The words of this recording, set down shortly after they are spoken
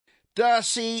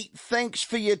Darcy, thanks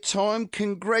for your time.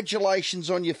 Congratulations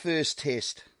on your first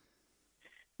test.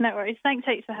 No worries. Thanks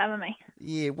heaps for having me.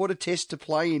 Yeah, what a test to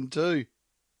play in too.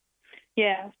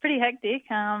 Yeah, it's pretty hectic.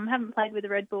 Haven't played with the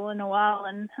Red Bull in a while,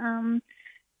 and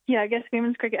I guess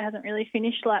women's cricket hasn't really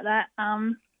finished like that.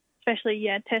 Especially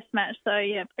test match. So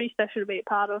pretty special to be a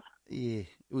part of. Yeah,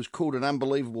 it was called an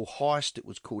unbelievable heist. It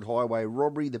was called highway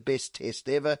robbery, the best test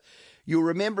ever. You'll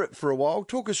remember it for a while.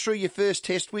 Talk us through your first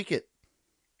test wicket.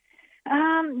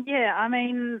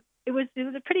 It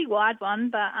was a pretty wide one,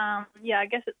 but I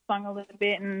guess it swung a little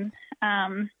bit, and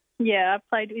I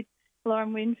played with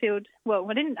Lauren Winfield. Well,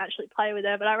 I didn't actually play with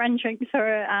her, but I ran drinks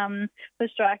for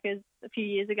strikers a few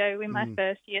years ago in my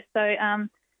first year. So it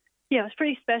was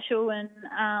pretty special, and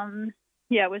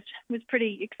was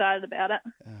pretty excited about it.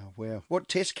 Oh wow! What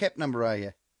test cap number are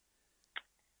you?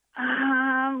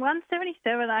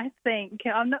 177, I think.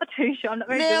 I'm not too sure. I'm not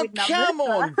very good with numbers. Now, come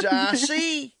on,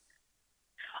 Darcy.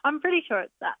 I'm pretty sure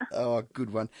it's that. Oh,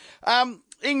 good one.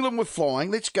 England were flying.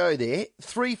 Let's go there.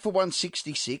 3 for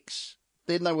 166.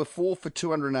 Then they were 4 for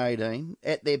 218.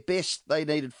 At their best, they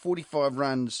needed 45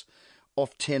 runs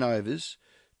off 10 overs.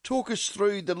 Talk us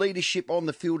through the leadership on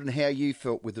the field and how you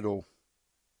felt with it all.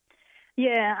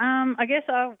 Yeah, I guess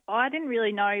I didn't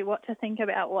really know what to think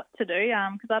about what to do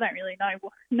because I don't really know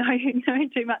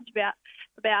too much about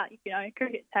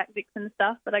cricket tactics and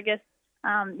stuff. But I guess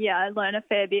I learned a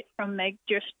fair bit from Meg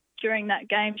just during that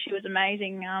game. She was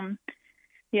amazing.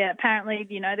 Apparently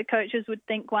the coaches would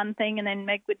think one thing and then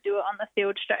Meg would do it on the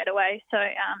field straight away. So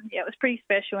it was pretty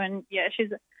special, and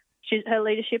her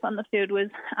leadership on the field was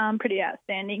pretty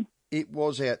outstanding. It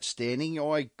was outstanding.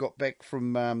 I got back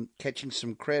from catching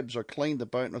some crabs. I cleaned the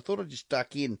boat and I thought I'd just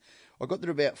duck in. I got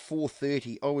there about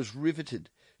 4:30. I was riveted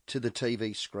to the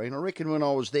TV screen. I reckon when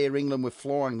I was there, England were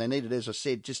flying. They needed, as I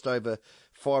said, just over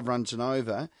 5 runs and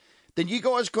over. Then you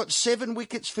guys got 7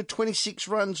 wickets for 26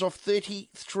 runs off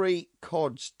 33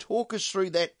 cods. Talk us through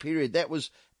that period. That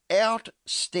was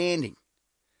outstanding.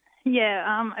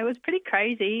 Yeah, it was pretty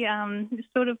crazy. It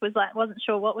sort of was like, wasn't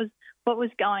sure what was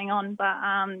going on, but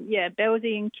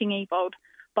Belsey and Kingy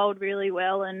bowled really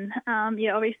well, and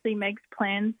obviously Meg's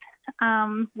plans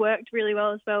worked really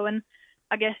well as well. And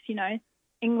I guess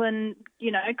England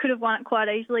could have won it quite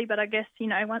easily, but I guess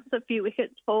once a few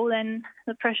wickets fall, then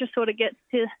the pressure sort of gets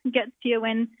to you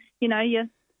when you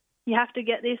have to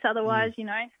get this, otherwise you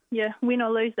win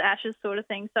or lose the Ashes sort of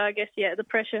thing. So I guess the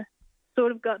pressure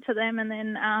sort of got to them, and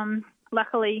then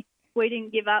luckily we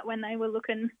didn't give up when they were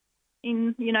looking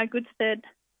in good stead.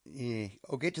 Yeah,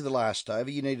 I'll get to the last over.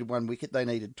 You needed 1 wicket, they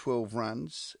needed 12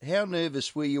 runs. How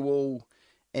nervous were you all?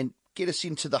 And get us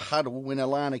into the huddle when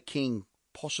Alana King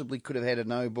possibly could have had a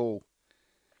no ball.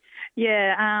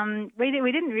 Yeah, we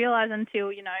didn't realise until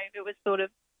it was sort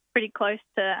of pretty close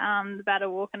to the batter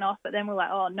walking off, but then we're like,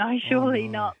 oh no, surely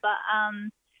not. But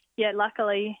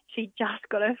luckily she just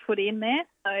got her foot in there.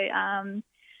 So,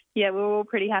 we were all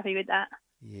pretty happy with that.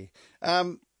 Yeah.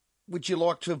 Would you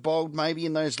like to have bowled maybe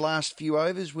in those last few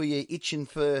overs? Were you itching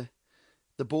for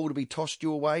the ball to be tossed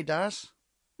your way, Dars?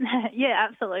 Yeah,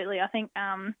 absolutely. I think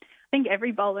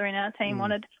every bowler in our team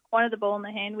wanted the ball in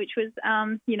the hand, which was,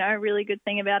 a really good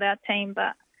thing about our team.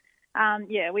 But,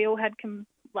 we all had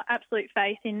absolute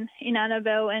faith in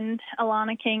Annabelle and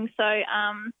Alana King. So,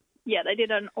 they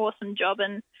did an awesome job,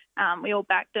 and we all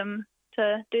backed them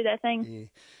to do their thing. Yeah.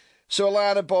 So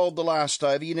Alana bowled the last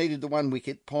over. You needed the 1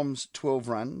 wicket, Poms 12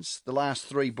 runs. The last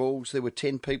 3 balls, there were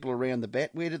 10 people around the bat.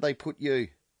 Where did they put you?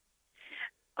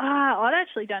 I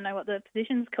actually don't know what the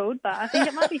position's called, but I think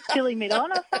it might be silly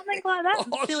mid-on or something like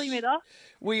that. Silly mid-off.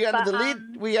 Were you under the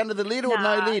lid? Were you under the lid or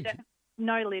no lid?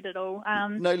 No lid at all.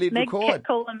 No lid Meg required. kept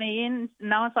calling me in,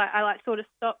 and I was like, sort of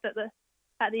stopped at the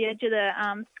edge of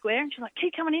the square, and she's like,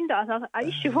 keep coming in, Dars. I was like, are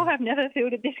you sure? I've never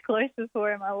fielded this close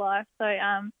before in my life. So,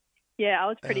 I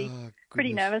was pretty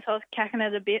nervous. I was cacking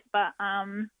it a bit, but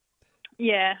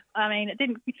it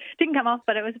didn't come off,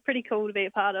 but it was pretty cool to be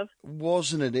a part of.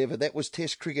 Wasn't it ever? That was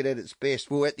Test cricket at its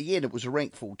best. Well, at the end, it was a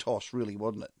rank full toss, really,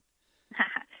 wasn't it?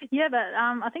 Yeah, but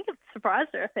I think it surprised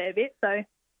her a fair bit. So,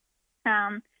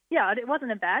 it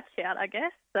wasn't a bad shout, I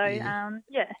guess. So,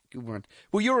 yeah. Good one.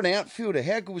 Well, you're an outfielder.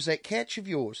 How good was that catch of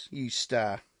yours, you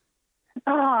star?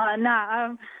 Oh, no,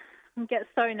 I get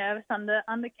so nervous under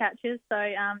catches. So,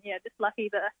 just lucky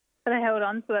that I held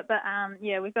on to it. But,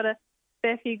 we've got a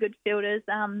fair few good fielders.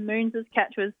 Moons'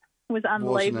 catch was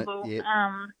unbelievable. Yep.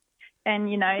 And,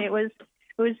 it was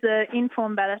the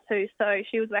in-form batter too, so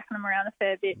she was whacking them around a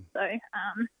fair bit. So,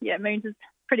 Moons is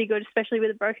pretty good, especially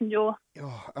with a broken jaw.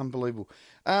 Oh, unbelievable.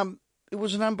 It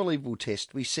was an unbelievable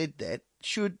test. We said that.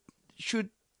 Should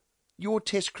your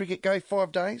test cricket go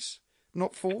 5 days,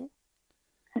 not 4?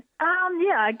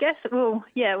 Yeah, I guess. Well,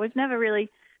 yeah, we've never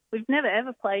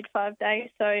ever played 5 days,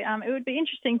 so it would be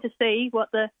interesting to see what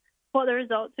the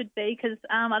results would be, because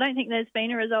I don't think there's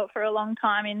been a result for a long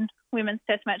time in women's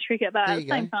Test match cricket. But There at you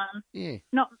the same go. time, Yeah.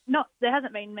 not there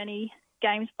hasn't been many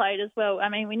games played as well. I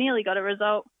mean, we nearly got a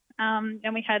result,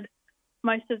 and we had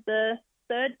most of the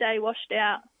third day washed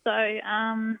out. So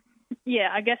yeah,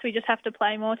 I guess we just have to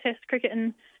play more Test cricket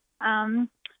and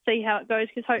see how it goes,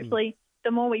 because hopefully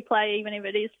the more we play, even if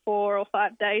it is 4 or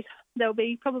 5 days, there'll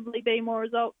probably be more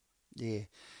results. Yeah.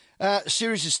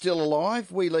 Series is still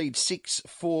alive. We lead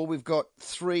 6-4. We've got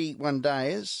 3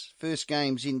 one-dayers. First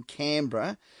game's in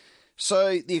Canberra.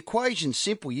 So the equation's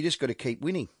simple. You just got to keep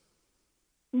winning.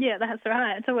 Yeah, that's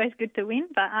right. It's always good to win.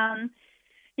 But,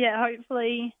 yeah,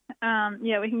 hopefully,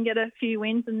 we can get a few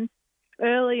wins and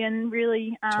early and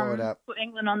really Tie it up. put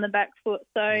England on the back foot.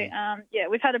 So,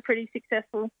 we've had a pretty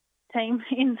successful team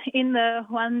in the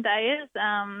one-dayers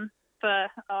for,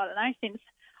 I don't know, since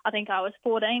I think I was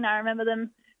 14. I remember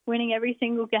them winning every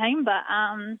single game. But,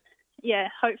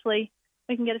 hopefully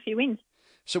we can get a few wins.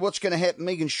 So what's going to happen?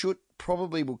 Megan Schutt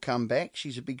probably will come back.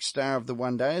 She's a big star of the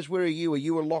one-dayers. Where are you? Are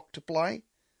you a lock to play?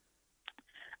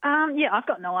 I've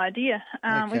got no idea.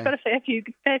 Okay. We've got a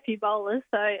fair few bowlers,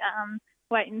 so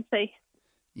wait and see.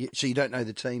 So you don't know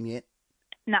the team yet?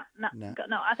 No. No.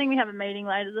 I think we have a meeting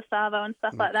later this Savo and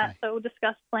stuff like that, so we'll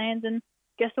discuss plans and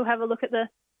guess we'll have a look at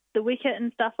the wicket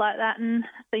and stuff like that and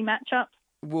see matchups.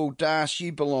 Well, Das,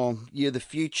 you belong. You're the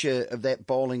future of that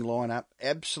bowling lineup.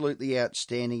 Absolutely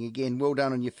outstanding. Again, well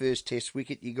done on your first Test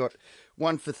wicket. You got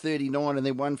 1 for 39 and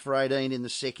then 1 for 18 in the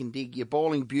second dig. You're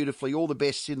bowling beautifully. All the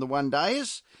best in the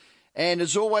one-dayers. And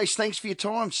as always, thanks for your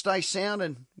time. Stay sound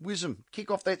and whiz 'em. Kick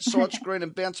off that side screen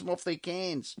and bounce them off their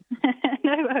cans.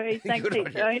 No worries. Thanks, Good on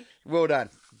you. Joey. Well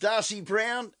done. Darcy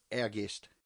Brown, our guest.